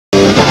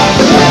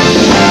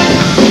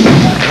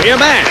We are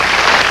back.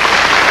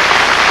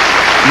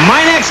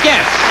 My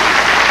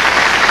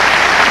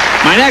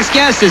next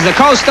guest is the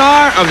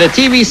co-star of the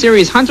TV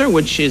series Hunter,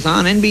 which is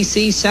on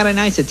NBC Saturday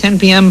nights at 10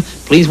 p.m.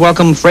 Please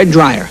welcome Fred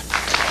Dryer.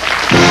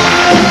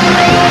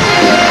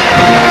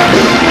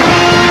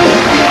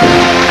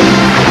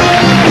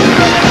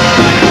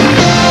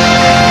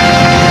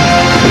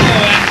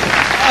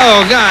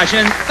 Oh, gosh,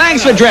 and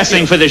thanks for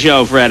dressing for the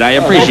show, Fred. I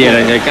appreciate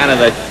it. You're kind of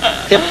the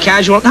hip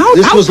casual.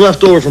 This was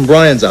left over from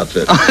Brian's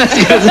outfit. I was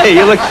going to say,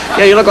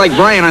 you look like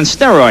Brian on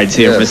steroids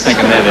here for a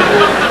second there.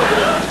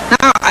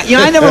 Now,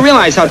 I never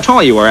realized how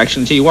tall you were,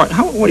 actually, until you were.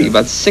 What are you,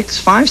 about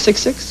 6'5",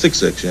 6'6"?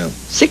 6'6", yeah.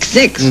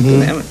 6'6"?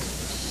 Mm-hmm.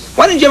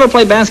 Why didn't you ever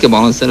play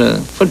basketball instead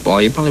of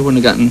football? You probably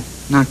wouldn't have gotten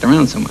knocked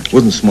around so much.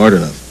 Wasn't smart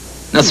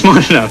enough. Not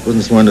smart enough.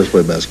 Wasn't smart enough to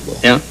play basketball.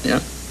 Yeah.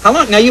 How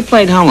long? Now, you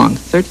played how long?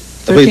 13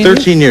 I played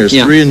 13 years,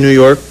 yeah. 3 in New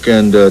York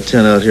and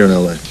 10 out here in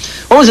L.A.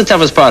 What was the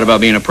toughest part about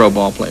being a pro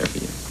ball player for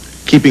you?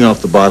 Keeping off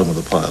the bottom of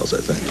the piles,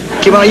 I think.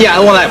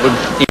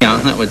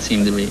 That would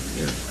seem to be.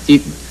 Yeah.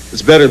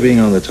 It's better being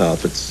on the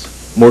top.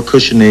 It's more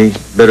cushiony,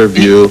 better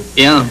view.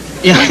 Yeah.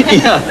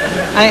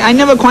 I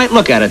never quite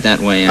look at it that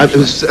way.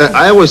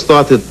 I always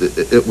thought that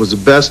it was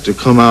best to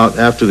come out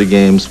after the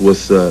games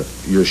with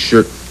your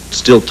shirt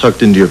still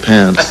tucked into your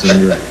pants,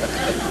 and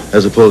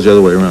as opposed to the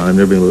other way around.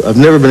 I've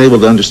never been able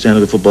to understand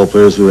the football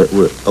players who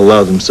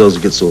allow themselves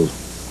to get so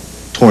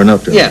torn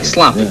up.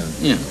 Sloppy.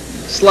 Yeah.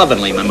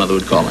 Slovenly, my mother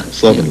would call it.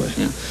 Slovenly.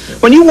 Yeah.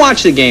 When you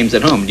watch the games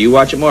at home, do you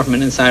watch it more from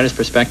an insider's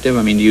perspective?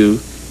 I mean, do you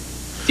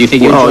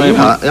think you enjoy it?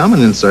 I'm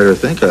an insider, I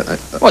think.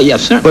 Well, yeah,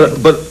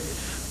 certainly. But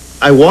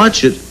I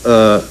watch it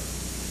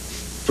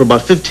for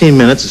about 15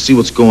 minutes to see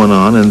what's going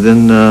on, and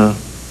then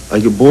I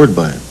get bored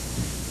by it.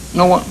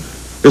 No, what?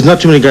 There's not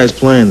too many guys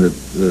playing that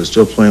are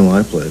still playing when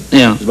I played.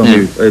 Yeah.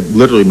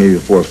 Literally maybe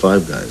 4 or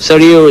 5 guys. So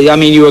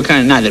you were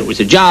kind of, not that it was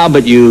a job,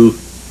 but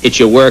it's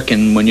your work,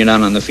 and when you're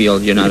not on the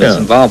field, you're not as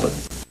involved with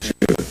it.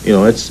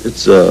 Sure.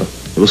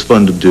 It was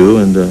fun to do,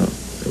 and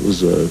it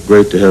was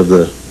great to have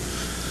the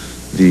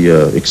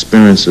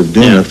experience of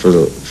doing it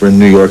for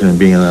New York and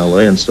being in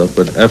L.A. and stuff.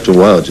 But after a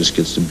while, it just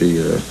gets to be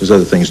there's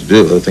other things to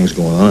do, other things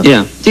going on.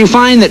 Yeah. Do you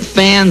find that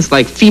fans,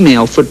 like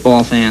female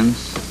football fans,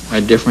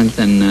 are different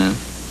than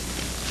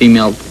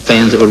female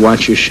fans that would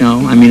watch your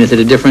show? I mean, is it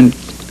a different?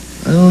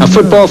 Are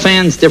football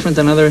fans different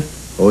than other?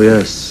 Oh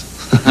yes.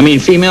 I mean,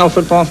 female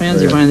football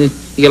fans. You find that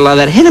you get a lot of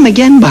that "hit him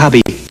again,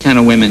 Bobby" kind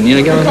of women. Are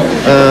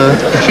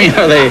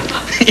they?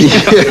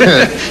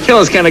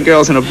 Those kind of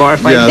girls in a bar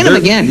fight. Hit him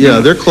again. Yeah,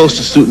 they're close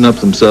to suiting up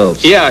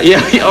themselves. Yeah.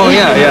 Oh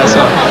yeah. So,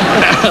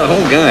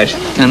 oh gosh,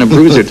 kind of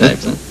bruiser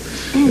types. Huh?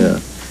 Yeah.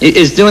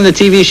 Is doing the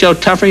TV show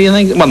tougher, you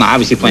think? Well, no,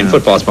 obviously playing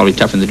football is probably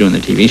tougher than doing the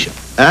TV show.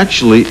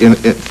 Actually,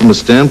 from a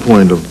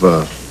standpoint of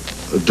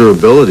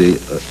durability,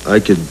 I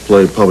could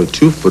play probably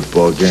 2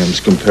 football games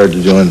compared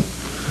to doing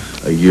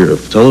a year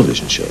of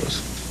television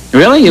shows.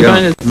 Really? You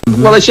find it?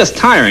 Mm-hmm. Well, it's just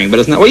tiring, but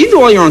it's not. Well, you do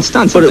all your own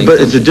stunts. But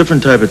it's a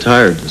different type of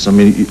tiredness. I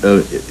mean,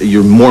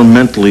 you're more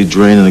mentally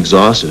drained and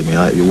exhausted. I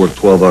mean, you work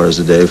 12 hours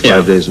a day,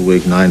 5 days a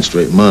week, 9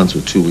 straight months,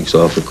 with 2 weeks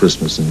off for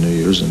Christmas and New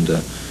Year's, and.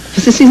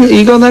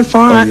 You go that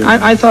far?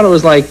 I thought it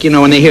was like,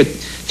 when they hear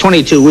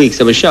 22 weeks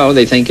of a show,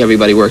 they think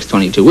everybody works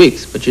 22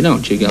 weeks, but you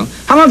don't. You go.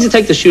 How long does it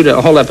take to shoot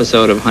a whole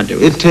episode of Hunter?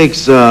 It takes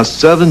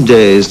 7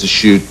 days to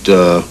shoot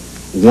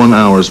 1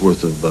 hour's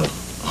worth of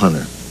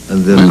Hunter.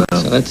 And then,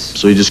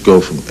 so you just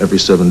go from every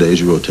 7 days,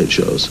 you rotate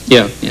shows.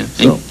 Yeah.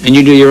 So. And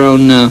you do your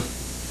own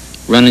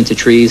run into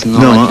trees and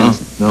all that kind of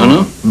stuff?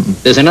 No.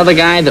 There's another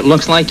guy that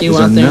looks like you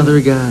out there? There's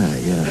another guy,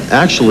 yeah.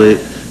 Actually,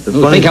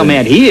 think how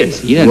mad he is.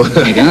 He doesn't.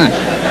 Oh my gosh.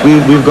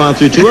 We've gone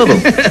through 2 of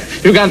them.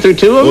 You've gone through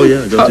 2 of them? Oh,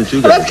 yeah, gone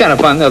through 2 guys. That's kind of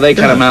fun, though. They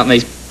cut him out and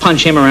they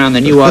punch him around,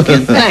 then you walk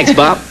in. Thanks,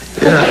 Bob.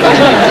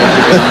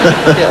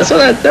 Yeah, so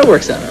that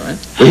works out all right.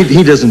 Well,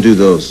 he doesn't do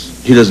those.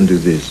 He doesn't do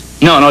these.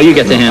 No, you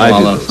get to handle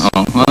all those.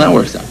 Oh, well, that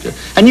works out good.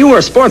 And you were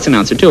a sports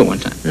announcer, too, at one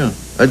time. Yeah.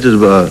 I did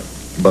about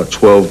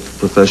 12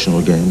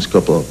 professional games, a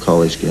couple of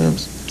college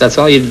games. That's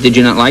all? Did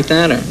you not like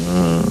that, or?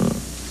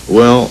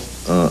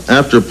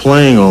 After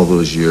playing all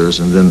those years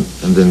and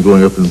then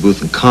going up in the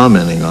booth and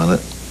commenting on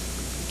it,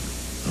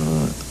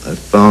 I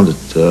found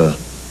that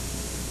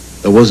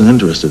I wasn't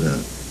interested in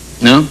it.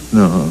 No?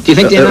 No. Do you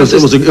think it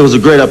was a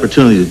great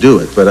opportunity to do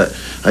it, but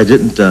I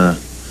didn't.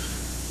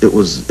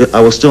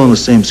 I was still on the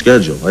same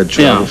schedule. I'd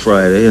travel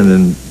Friday and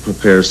then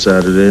prepare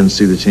Saturday and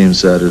see the team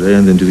Saturday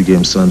and then do the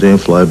game Sunday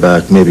and fly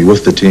back maybe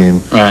with the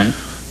team. Right.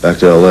 Back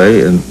to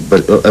L.A.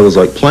 But I was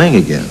like playing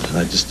again.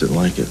 I just didn't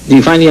like it. Do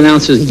you find the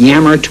announcers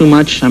yammer too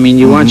much? I mean,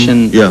 you watch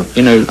and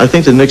I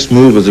think the next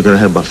move is they're going to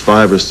have about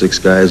 5 or 6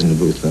 guys in the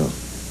booth now.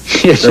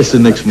 That's the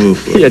next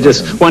move.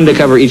 Just one to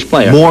cover each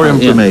player. More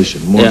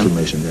information. More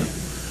information. Yeah.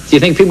 Do you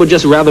think people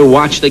just rather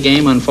watch the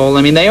game unfold?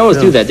 I mean, they always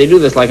do that. They do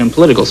this like in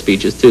political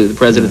speeches, too. The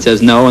president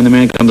says no, and the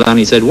man comes on and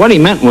he said, what he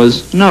meant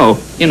was no.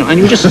 You know, and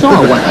you just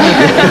saw what.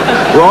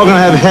 We're all going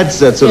to have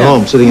headsets at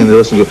home sitting in there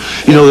listening to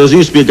it. You know, there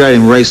used to be a guy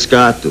named Ray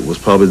Scott that was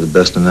probably the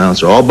best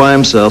announcer. All by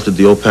himself at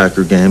the old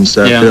Packer game,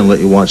 sat there and let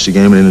you watch the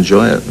game and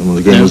enjoy it. And when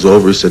the game was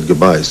over, he said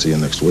goodbye, see you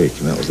next week,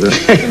 and that was it.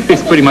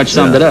 He's pretty much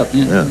summed it up.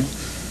 Yeah.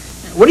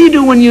 What do you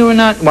do when you're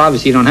not, well,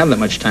 obviously you don't have that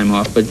much time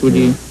off, but what do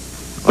you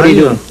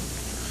do?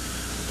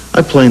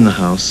 I play in the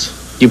house.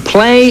 You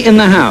play in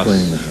the house? I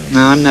play in the house.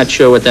 No, I'm not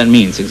sure what that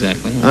means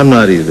exactly. I'm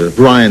not either.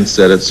 Brian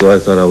said it, so I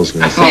thought I was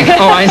going to say it.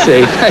 Oh, I see.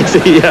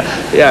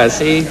 Yeah,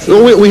 see.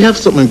 Well, we have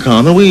something in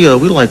common. We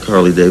like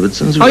Harley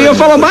Davidsons. Oh, you're a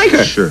fellow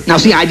biker? Sure. Now,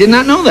 see, I did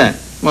not know that.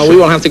 Well, we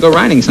will have to go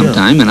riding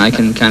sometime, and I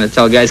can kind of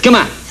tell guys, come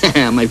on,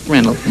 my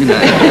friend will, you know,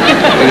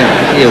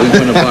 we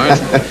put a bar.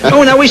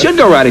 Oh, now we should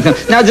go riding.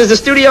 Now, does the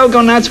studio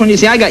go nuts when you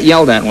see, I got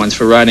yelled at once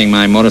for riding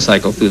my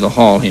motorcycle through the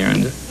hall here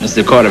in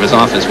Mr. Cordova's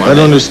office one day. I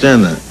don't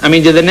understand that. I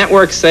mean, did the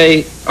network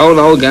say,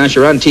 oh, gosh,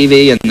 you're on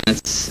TV,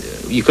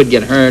 and you could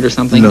get hurt or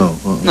something? No.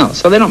 No,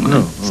 so they don't mind.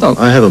 No. So,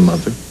 I have a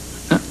mother.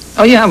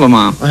 Oh, you have a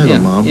mom. I have a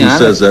mom who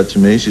says that to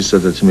me. She said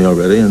that to me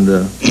already, and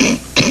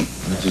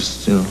I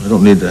just, you know, I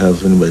don't need to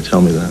have anybody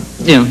tell me that.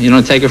 Yeah, you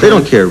don't take it from They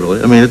don't care,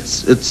 really. I mean,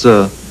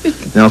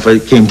 now, if I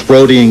came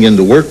brodying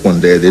into work one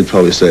day, they'd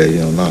probably say, you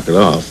know, knock it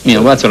off. Yeah,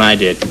 well, that's what I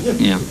did.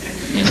 Yeah.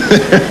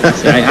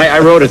 See, I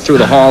rode it through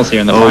the halls here,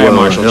 and the fire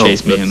marshal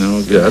chased me.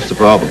 Yeah, that's the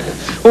problem.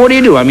 Well, what do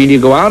you do? I mean, do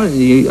you go out and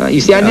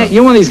you see,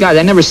 you're one of these guys,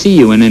 I never see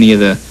you in any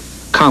of the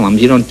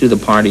columns. You don't do the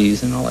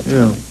parties and all that.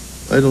 Yeah,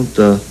 I don't,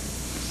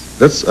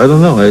 I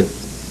don't know.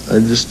 I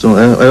just don't,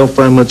 I don't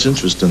find much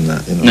interest in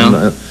that, you know.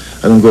 No?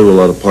 I don't go to a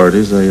lot of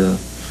parties. I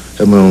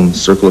have my own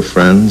circle of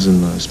friends,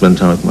 and I spend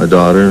time with my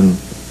daughter. And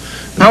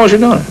how old is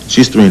your daughter?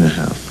 She's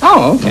 3.5.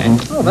 Oh, okay.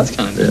 Oh, that's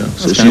kind of yeah.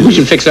 So we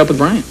should fix up with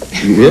Brian.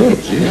 Yeah,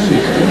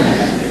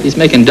 he's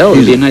making dough.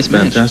 He'd be a nice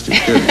man. Fantastic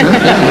kid.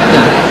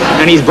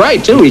 And he's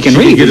bright too. He can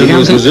read. She could get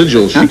into the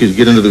residuals. She could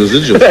get into the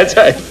residuals. That's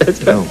right.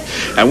 That's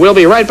right. And we'll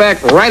be right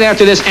back right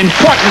after this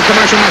important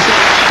commercial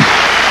message.